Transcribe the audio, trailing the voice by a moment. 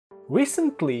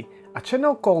Recently, a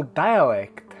channel called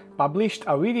Dialect published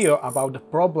a video about the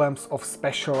problems of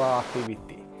special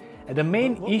relativity, and the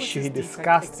main issue he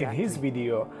discussed in his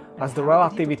video was the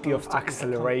relativity of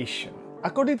acceleration.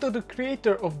 According to the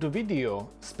creator of the video,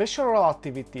 special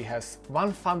relativity has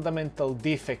one fundamental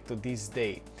defect to this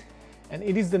day, and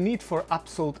it is the need for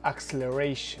absolute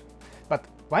acceleration. But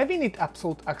why we need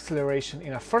absolute acceleration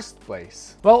in the first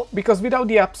place? Well, because without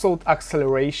the absolute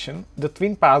acceleration, the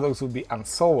twin paradox would be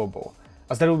unsolvable,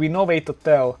 as there would be no way to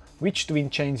tell which twin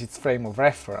changed its frame of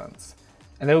reference,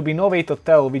 and there would be no way to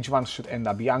tell which one should end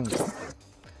up younger.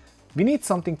 We need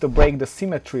something to break the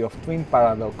symmetry of twin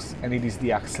paradox, and it is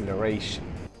the acceleration.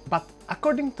 But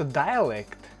according to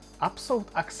Dialect, absolute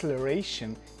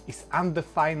acceleration is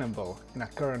undefinable in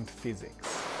current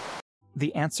physics.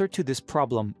 The answer to this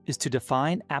problem is to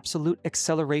define absolute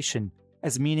acceleration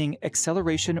as meaning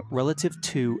acceleration relative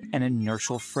to an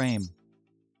inertial frame.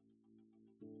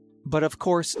 But of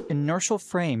course, inertial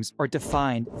frames are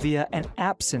defined via an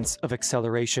absence of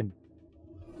acceleration.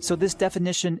 So this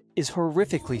definition is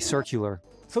horrifically circular.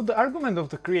 So the argument of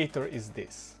the creator is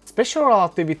this. Special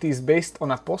relativity is based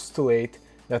on a postulate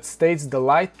that states the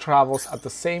light travels at the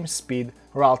same speed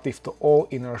relative to all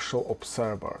inertial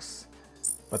observers.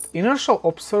 But inertial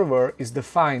observer is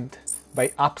defined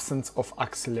by absence of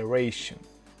acceleration.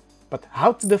 But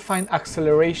how to define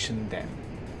acceleration then?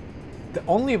 The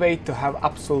only way to have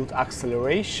absolute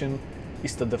acceleration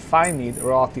is to define it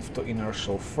relative to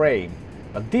inertial frame.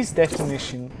 But this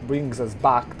definition brings us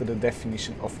back to the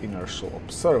definition of inertial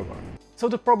observer. So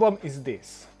the problem is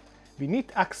this. We need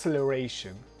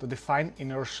acceleration to define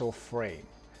inertial frame.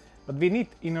 But we need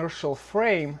inertial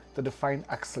frame to define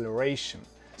acceleration.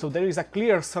 So there is a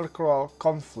clear circular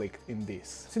conflict in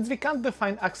this. Since we can't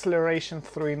define acceleration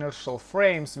through inertial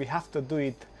frames, we have to do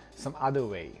it some other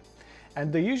way.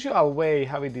 And the usual way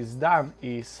how it is done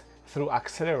is through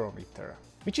accelerometer,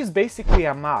 which is basically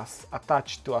a mass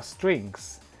attached to a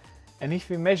strings. And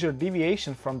if we measure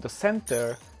deviation from the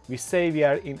center, we say we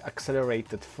are in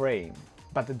accelerated frame.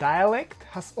 But the Dialect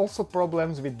has also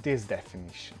problems with this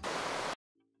definition.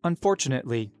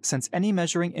 Unfortunately, since any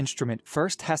measuring instrument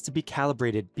first has to be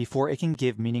calibrated before it can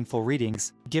give meaningful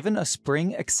readings, given a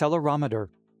spring accelerometer,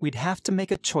 we'd have to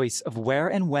make a choice of where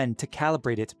and when to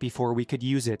calibrate it before we could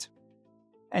use it.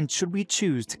 And should we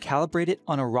choose to calibrate it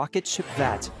on a rocket ship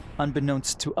that,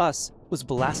 unbeknownst to us, was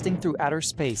blasting through outer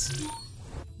space,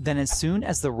 then as soon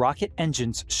as the rocket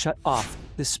engines shut off,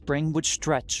 the spring would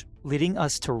stretch, leading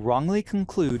us to wrongly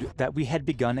conclude that we had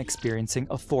begun experiencing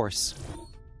a force.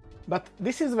 But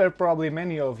this is where probably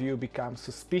many of you become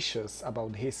suspicious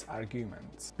about his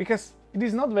arguments. Because it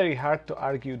is not very hard to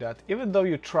argue that even though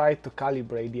you try to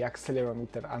calibrate the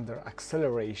accelerometer under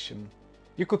acceleration,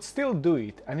 you could still do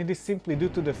it, and it is simply due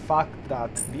to the fact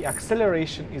that the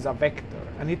acceleration is a vector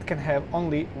and it can have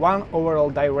only one overall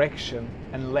direction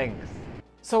and length.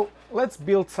 So let's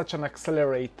build such an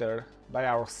accelerator by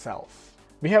ourselves.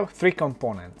 We have three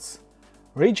components: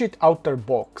 rigid outer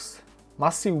box,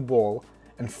 massive ball,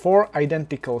 and four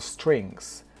identical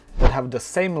strings that have the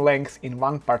same length in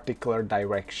one particular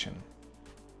direction.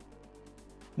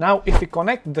 Now, if we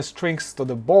connect the strings to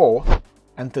the ball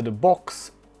and to the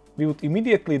box, we would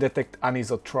immediately detect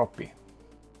anisotropy.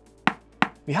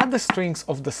 We had the strings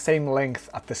of the same length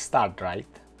at the start, right?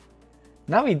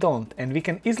 Now we don't, and we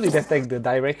can easily detect the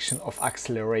direction of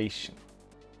acceleration.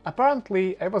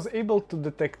 Apparently, I was able to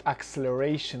detect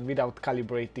acceleration without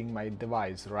calibrating my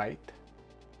device, right?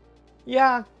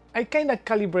 Yeah, I kinda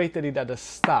calibrated it at the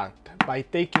start by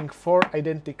taking four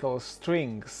identical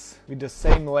strings with the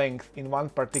same length in one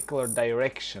particular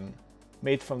direction,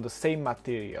 made from the same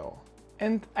material.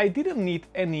 And I didn't need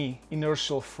any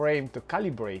inertial frame to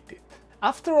calibrate it.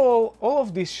 After all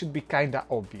of this should be kinda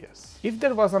obvious. If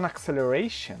there was an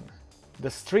acceleration,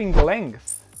 the string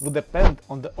length would depend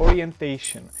on the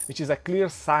orientation, which is a clear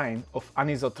sign of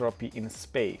anisotropy in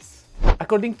space.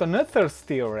 According to Noether's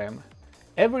theorem,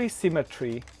 every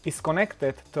symmetry is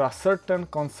connected to a certain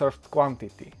conserved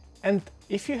quantity. And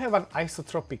if you have an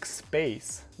isotropic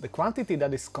space, the quantity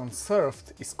that is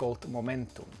conserved is called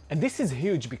momentum. And this is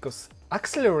huge because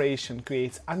acceleration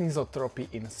creates anisotropy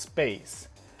in space,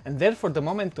 and therefore the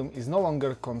momentum is no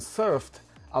longer conserved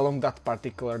along that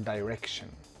particular direction.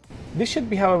 This should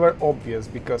be, however, obvious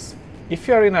because if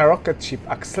you are in a rocket ship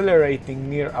accelerating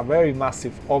near a very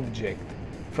massive object,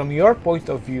 from your point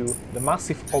of view, the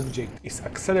massive object is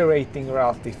accelerating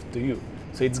relative to you,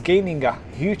 so it's gaining a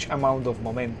huge amount of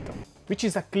momentum, which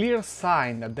is a clear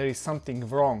sign that there is something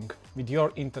wrong with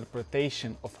your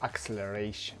interpretation of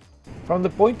acceleration. From the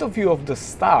point of view of the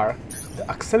star, the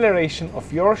acceleration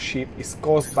of your ship is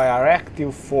caused by a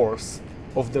reactive force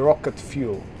of the rocket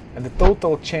fuel, and the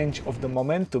total change of the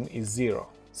momentum is zero.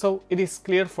 So it is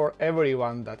clear for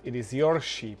everyone that it is your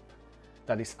ship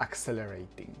that is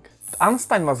accelerating. What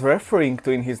Einstein was referring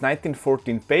to in his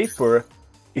 1914 paper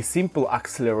is simple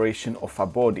acceleration of a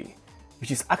body,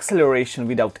 which is acceleration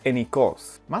without any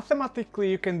cause.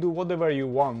 Mathematically, you can do whatever you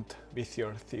want with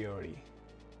your theory.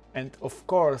 And of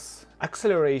course,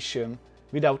 acceleration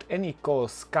without any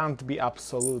cause can't be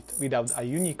absolute without a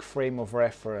unique frame of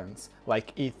reference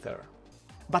like ether.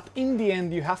 But in the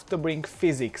end, you have to bring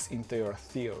physics into your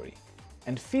theory.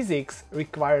 And physics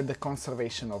require the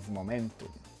conservation of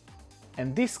momentum.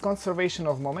 And this conservation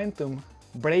of momentum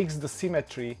breaks the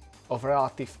symmetry of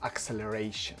relative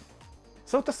acceleration.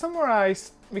 So to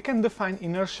summarize, we can define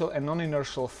inertial and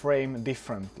non-inertial frame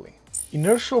differently.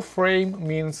 Inertial frame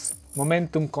means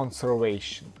momentum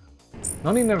conservation.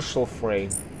 Non-inertial frame,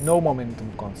 no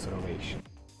momentum conservation.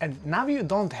 And now you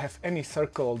don't have any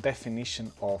circular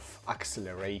definition of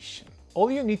acceleration.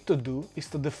 All you need to do is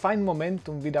to define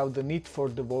momentum without the need for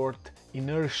the word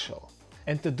inertial.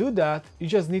 And to do that, you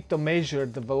just need to measure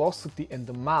the velocity and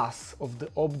the mass of the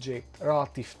object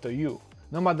relative to you,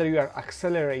 no matter you are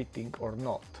accelerating or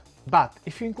not. But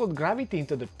if you include gravity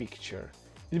into the picture,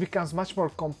 it becomes much more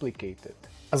complicated,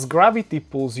 as gravity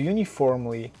pulls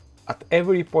uniformly at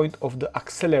every point of the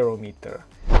accelerometer,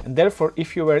 and therefore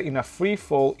if you were in a free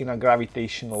fall in a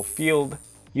gravitational field,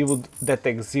 you would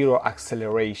detect zero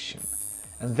acceleration,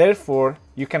 and therefore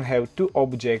you can have two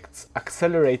objects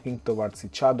accelerating towards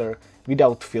each other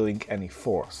without feeling any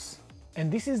force.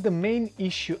 And this is the main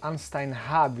issue Einstein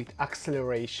had with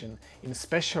acceleration in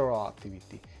special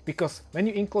relativity, because when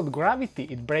you include gravity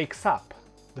it breaks up.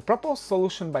 The proposed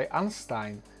solution by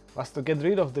Einstein was to get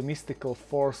rid of the mystical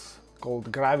force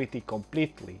called gravity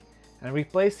completely and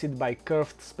replace it by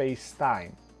curved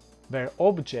space-time, where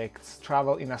objects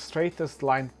travel in a straightest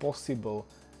line possible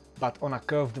but on a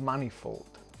curved manifold,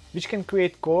 which can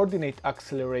create coordinate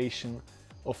acceleration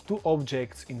of two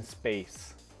objects in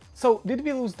space. So, did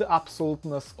we lose the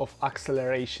absoluteness of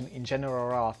acceleration in general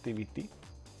relativity?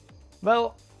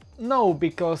 Well, no,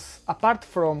 because apart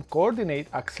from coordinate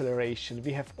acceleration,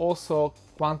 we have also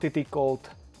quantity called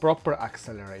proper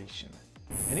acceleration.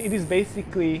 And it is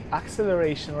basically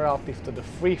acceleration relative to the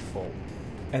free fall.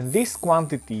 And this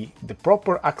quantity, the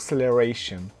proper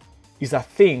acceleration, is a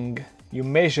thing you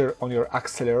measure on your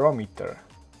accelerometer,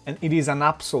 and it is an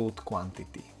absolute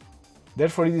quantity.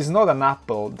 Therefore, it is not an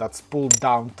apple that's pulled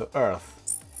down to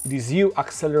earth. It is you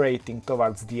accelerating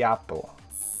towards the apple.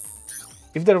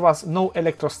 If there was no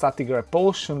electrostatic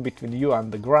repulsion between you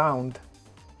and the ground,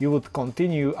 you would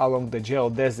continue along the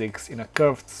geodesics in a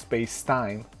curved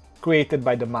space-time created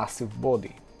by the massive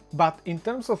body. But in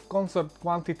terms of conserved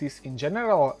quantities in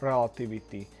general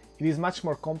relativity, it is much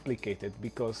more complicated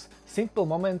because simple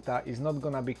momenta is not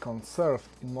gonna be conserved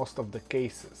in most of the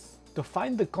cases. To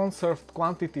find the conserved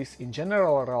quantities in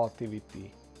general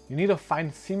relativity, you need to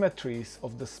find symmetries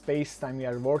of the space-time you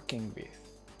are working with.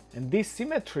 And these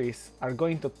symmetries are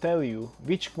going to tell you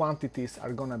which quantities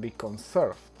are gonna be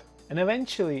conserved. And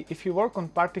eventually, if you work on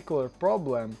particular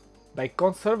problem, by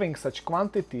conserving such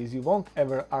quantities you won't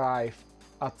ever arrive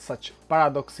at such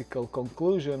paradoxical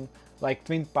conclusion like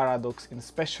twin paradox in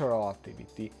special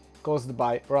relativity caused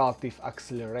by relative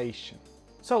acceleration.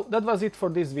 So that was it for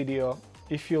this video.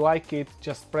 If you like it,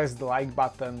 just press the like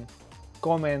button,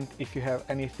 comment if you have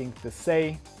anything to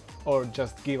say, or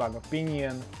just give an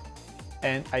opinion,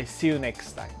 and I see you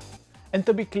next time. And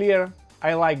to be clear,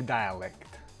 I like Dialect.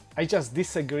 I just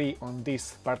disagree on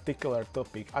this particular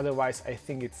topic, otherwise I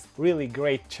think it's really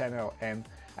great channel and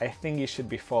I think you should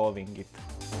be following it.